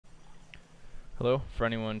Hello, for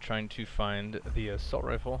anyone trying to find the assault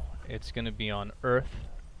rifle, it's going to be on Earth.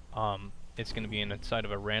 It's going to be inside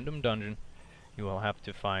of a random dungeon. You will have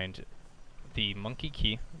to find the monkey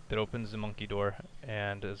key that opens the monkey door,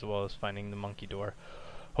 and as well as finding the monkey door.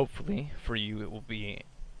 Hopefully, for you, it will be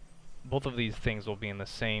both of these things will be in the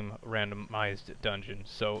same randomized dungeon.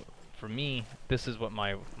 So, for me, this is what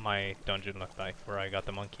my dungeon looked like, where I got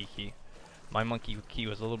the monkey key. My monkey key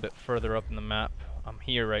was a little bit further up in the map. I'm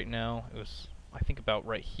here right now. It was, I think, about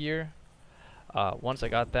right here. Once I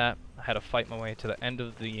got that, I had to fight my way to the end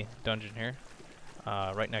of the dungeon here.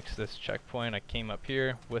 Right next to this checkpoint, I came up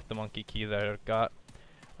here with the monkey key that I got.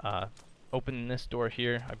 Open this door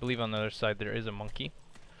here. I believe on the other side there is a monkey.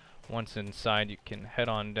 Once inside, you can head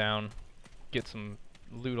on down, get some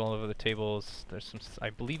loot all over the tables. There's some,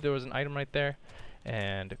 I believe there was an item right there,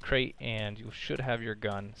 and a crate, and you should have your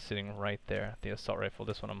gun sitting right there, the assault rifle,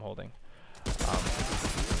 this one I'm holding.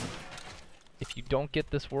 If you don't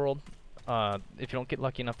get this world, if you don't get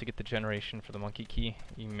lucky enough to get the generation for the monkey key,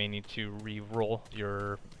 you may need to re-roll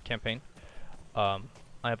your campaign. I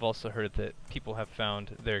have also heard that people have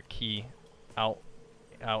found their key out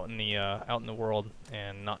in the world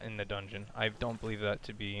and not in the dungeon. I don't believe that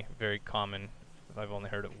to be very common. I've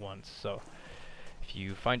only heard it once. So if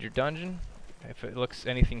you find your dungeon, if it looks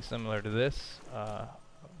anything similar to this,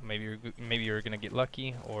 maybe you're gonna get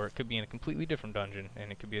lucky, or it could be in a completely different dungeon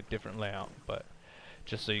and it could be a different layout. But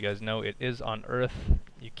just so you guys know, it is on Earth.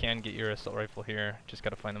 You can get your assault rifle here. Just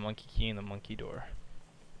gotta find the monkey key and the monkey door.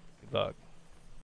 Good luck.